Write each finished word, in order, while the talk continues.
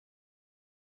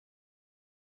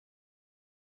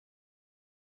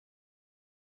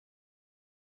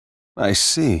I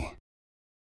see.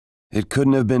 It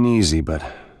couldn't have been easy, but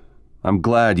I'm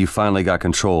glad you finally got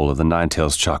control of the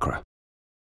Nine-Tails chakra.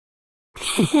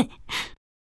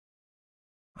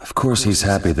 Of course he's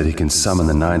happy that he can summon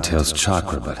the Nine-Tails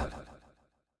chakra, but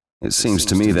it seems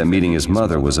to me that meeting his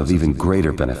mother was of even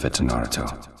greater benefit to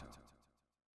Naruto.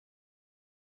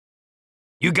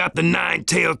 You got the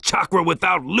Nine-Tails chakra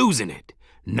without losing it.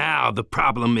 Now the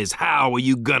problem is, how are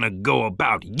you gonna go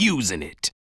about using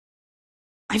it?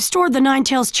 I've stored the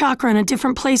Nine-Tails chakra in a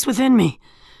different place within me,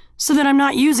 so that I'm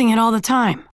not using it all the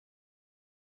time.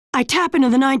 I tap into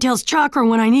the Nine-Tails chakra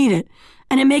when I need it,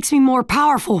 and it makes me more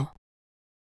powerful.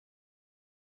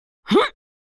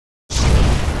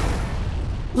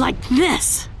 Like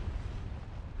this.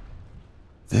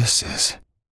 This is...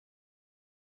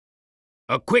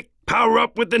 A quick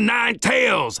power-up with the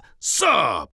Nine-Tails!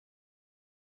 Sub!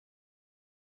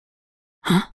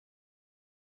 Huh?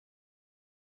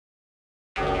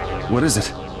 What is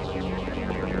it?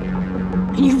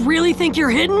 And you really think you're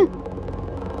hidden?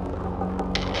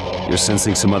 You're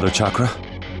sensing some other chakra?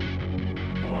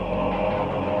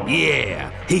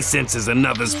 Yeah, he senses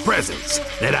another's presence.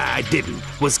 That I didn't.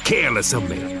 Was careless of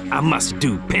me. I must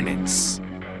do penance.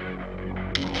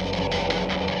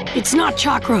 It's not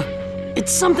chakra.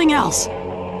 It's something else.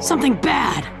 Something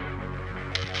bad.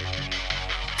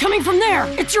 Coming from there!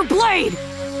 It's your blade!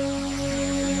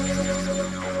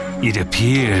 It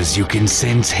appears you can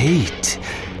sense hate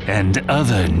and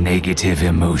other negative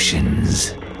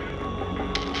emotions.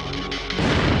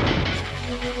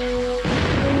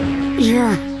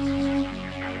 You're...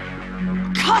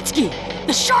 Katsuki!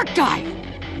 The shark guy!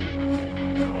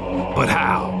 But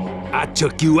how? I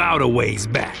took you out a ways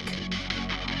back.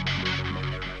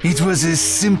 It was as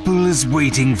simple as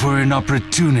waiting for an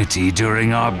opportunity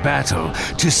during our battle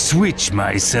to switch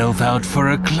myself out for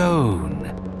a clone.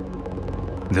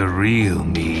 The real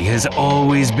me has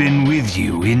always been with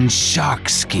you in shark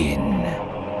skin.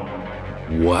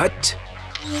 What?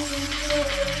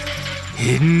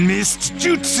 Hidden Mist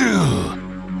Jutsu!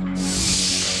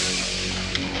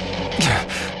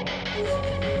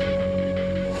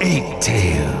 Eight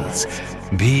Tails.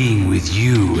 Being with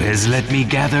you has let me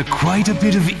gather quite a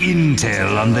bit of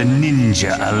intel on the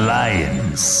Ninja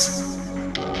Alliance.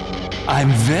 I'm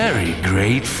very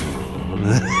grateful.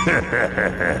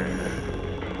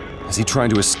 Is he trying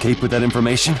to escape with that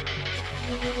information?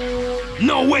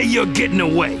 No way you're getting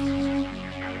away!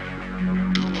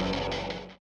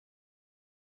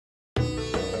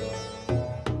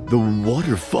 The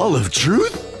Waterfall of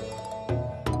Truth?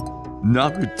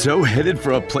 Naruto headed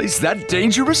for a place that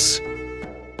dangerous?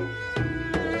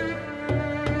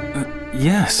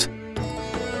 Yes.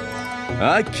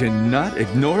 I cannot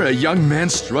ignore a young man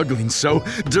struggling, so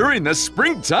during the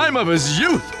springtime of his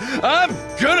youth, I'm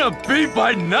gonna be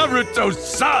by Naruto's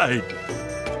side!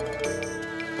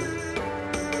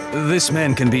 This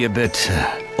man can be a bit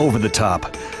over the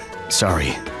top.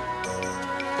 Sorry.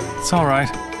 It's all right.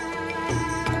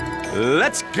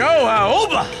 Let's go,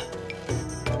 Aoba!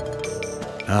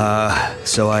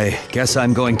 So I guess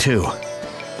I'm going too.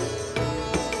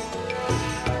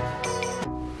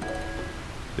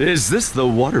 Is this the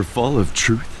Waterfall of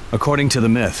Truth? According to the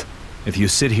myth, if you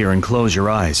sit here and close your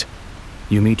eyes,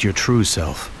 you meet your true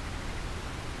self.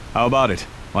 How about it?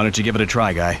 Why don't you give it a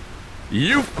try, guy?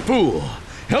 You fool!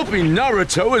 Helping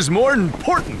Naruto is more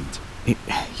important!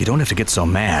 You don't have to get so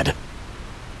mad.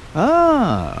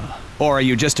 Ah. Or are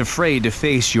you just afraid to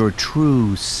face your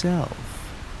true self?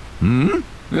 Hmm?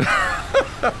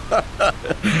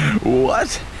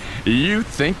 What? You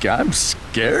think I'm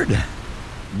scared?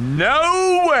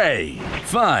 No way!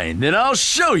 Fine, then I'll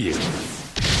show you.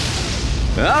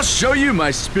 I'll show you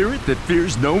my spirit that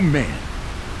fears no man.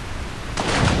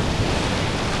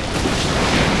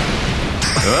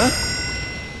 Huh?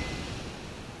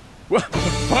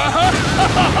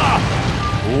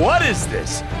 What is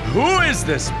this? Who is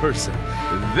this person?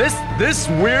 This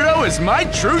weirdo is my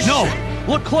true No!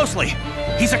 Look closely!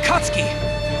 He's Akatsuki!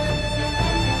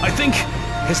 I think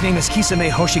his name is Kisame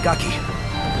Hoshigaki.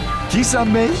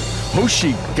 Kisame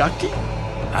Hoshigaki?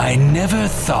 I never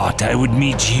thought I would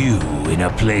meet you in a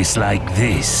place like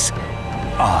this,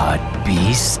 odd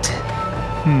beast.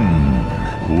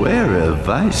 Where have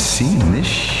I seen this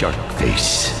shark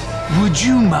face? Would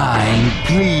you mind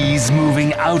please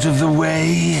moving out of the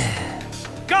way?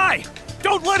 Guy!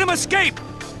 Don't let him escape!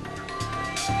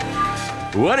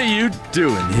 What are you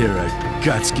doing here,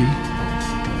 Akatsuki?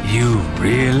 You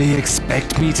really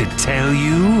expect me to tell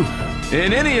you?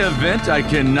 In any event, I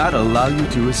cannot allow you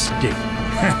to escape.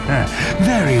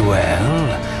 Very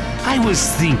well. I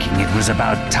was thinking it was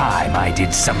about time I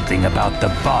did something about the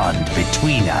bond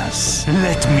between us.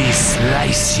 Let me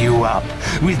slice you up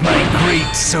with my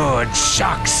great sword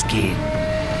Sharkskin.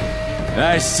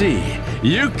 I see.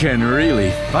 You can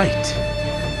really fight.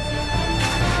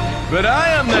 But I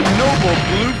am the noble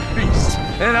blue beast,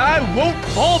 and I won't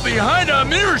fall behind a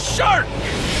mere shark!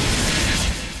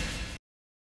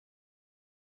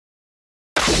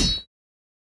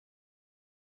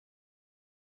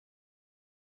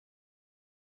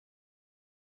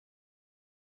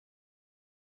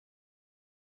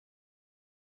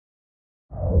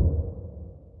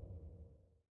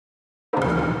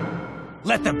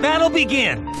 Let the battle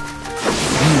begin! I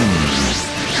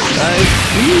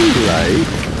feel like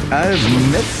I've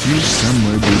met you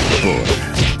somewhere before.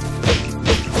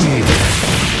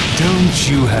 Don't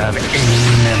you have any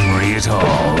memory at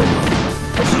all?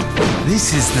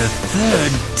 This is the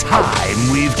third time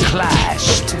we've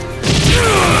clashed. You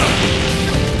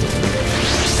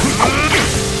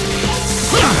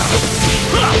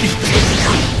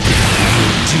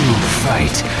do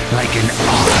fight like an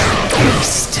odd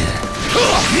beast.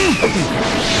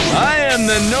 I am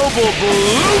the noble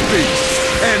blue beast,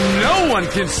 and no one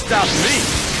can stop me.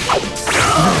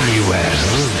 Very well.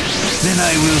 Then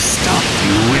I will stop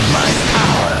you with my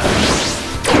power.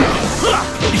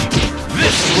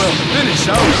 This will finish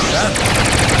our battle.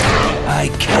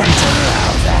 I can't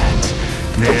allow that.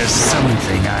 There's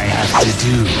something I have to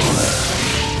do.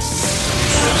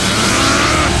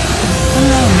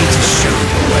 Allow me to show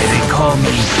you why they call me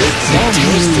the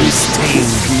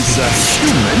Doomstained He's a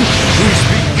human who's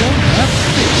become a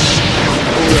fish.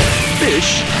 Or a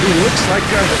fish who looks like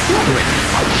a human.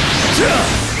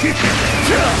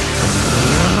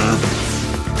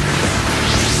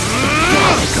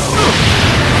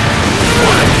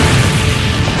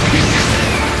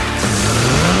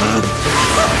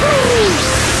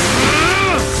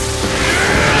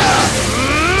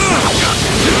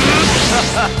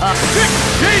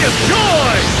 Day of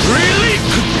joy! Really?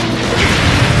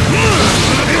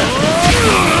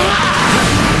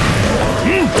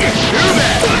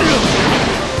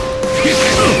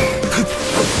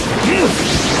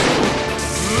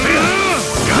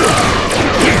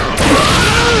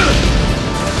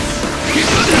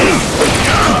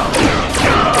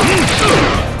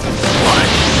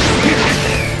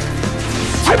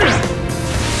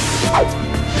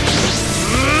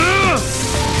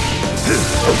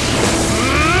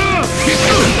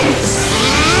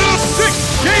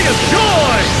 Gate of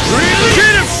joy! Really?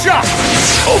 Gate of shock!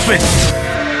 Open!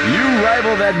 You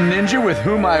rival that ninja with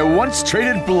whom I once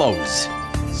traded blows.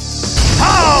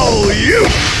 How you?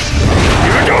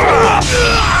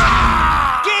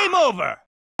 Game over!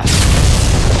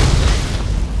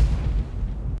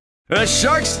 A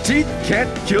shark's teeth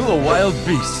can't kill a wild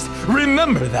beast.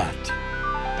 Remember that.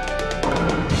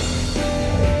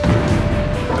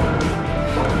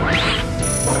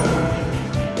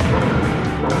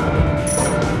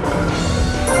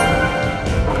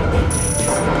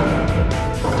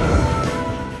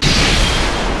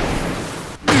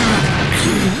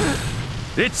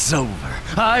 It's over.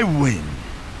 I win.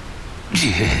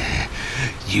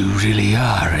 You really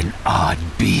are an odd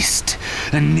beast.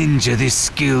 A ninja this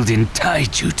skilled in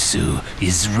taijutsu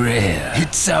is rare.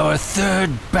 It's our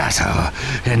third battle,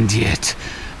 and yet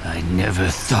I never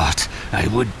thought I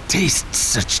would taste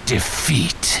such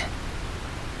defeat.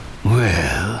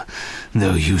 Well,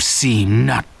 though you seem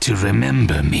not to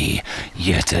remember me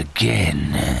yet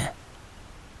again.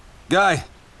 Guy!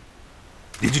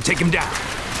 Did you take him down?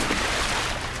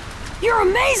 You're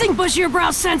amazing, Bushier-Brow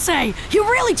Sensei! You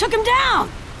really took him down!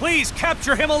 Please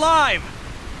capture him alive!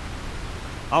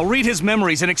 I'll read his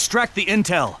memories and extract the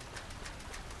intel.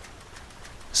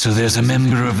 So there's a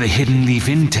member of the Hidden Leaf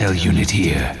Intel unit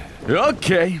here.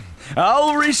 Okay,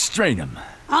 I'll restrain him.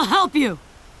 I'll help you!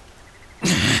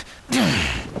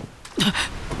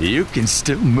 You can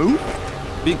still move?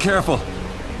 Be careful.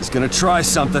 He's gonna try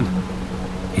something.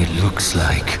 It looks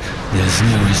like there's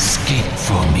no escape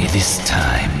for me this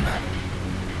time.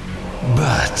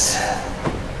 But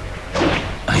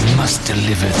I must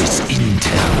deliver this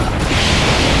intel.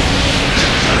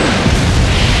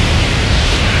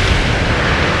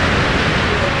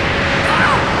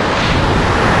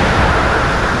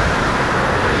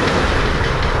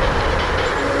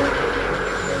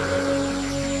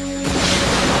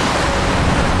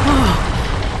 Oh,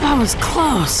 that was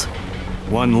close.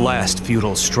 One last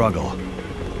futile struggle.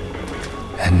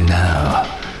 And now,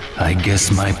 I guess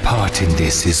my part in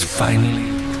this is finally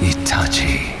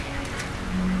Itachi.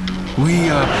 We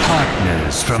are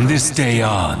partners from this day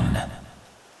on.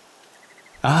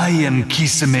 I am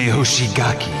Kisame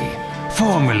Hoshigaki,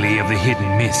 formerly of the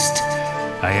Hidden Mist.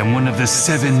 I am one of the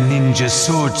 7 ninja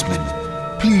swordsmen.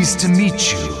 Pleased to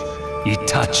meet you,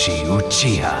 Itachi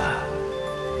Uchiha.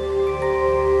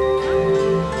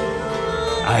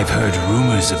 I've heard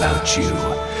rumors about you,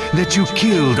 that you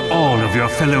killed all of your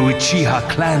fellow Uchiha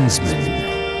clansmen.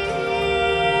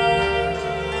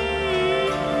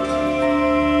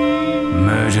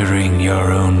 Murdering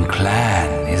your own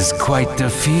clan is quite the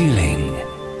feeling,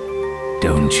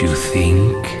 don't you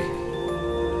think?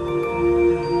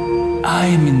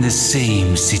 I'm in the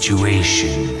same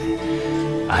situation.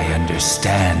 I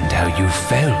understand how you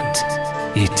felt,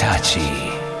 Itachi.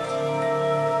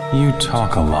 You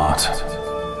talk a lot.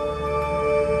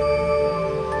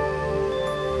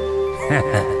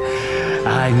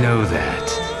 I know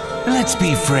that. Let's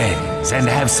be friends and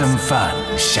have some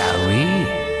fun, shall we?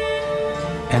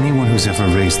 Anyone who's ever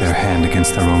raised their hand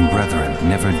against their own brethren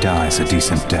never dies a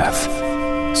decent death.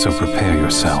 So prepare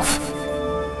yourself.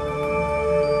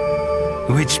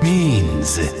 Which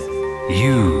means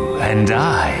you and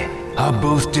I are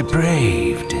both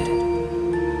depraved.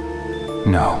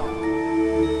 No.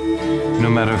 No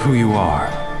matter who you are,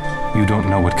 you don't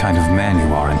know what kind of man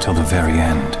you are until the very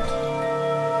end.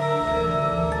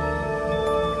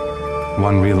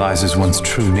 One realizes one's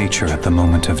true nature at the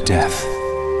moment of death.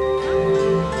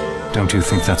 Don't you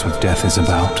think that's what death is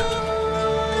about?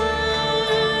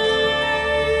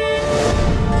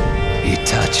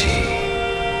 Itachi,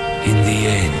 in the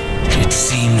end, it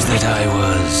seems that I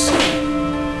was...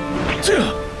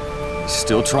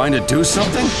 Still trying to do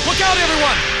something? Look out,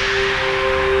 everyone!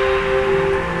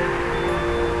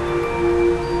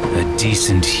 a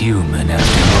decent human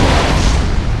after all.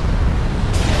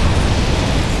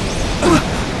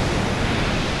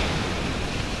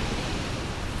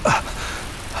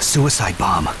 A suicide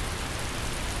bomb.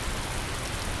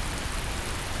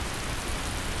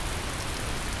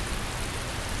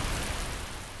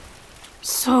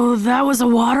 So that was a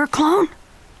water clone?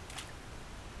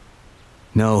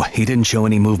 No, he didn't show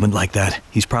any movement like that.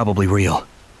 He's probably real.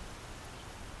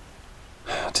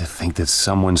 To think that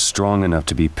someone strong enough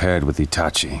to be paired with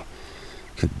Itachi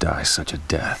could die such a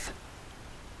death.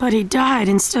 But he died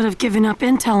instead of giving up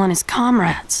intel on his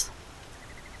comrades.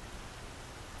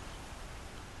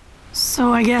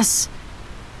 So I guess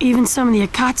even some of the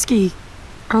Akatsuki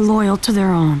are loyal to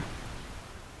their own.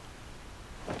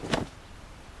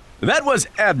 That was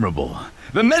admirable.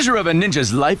 The measure of a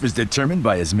ninja's life is determined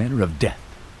by his manner of death.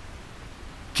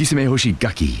 Kisame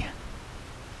Hoshigaki.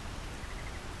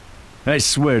 I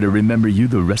swear to remember you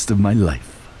the rest of my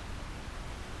life.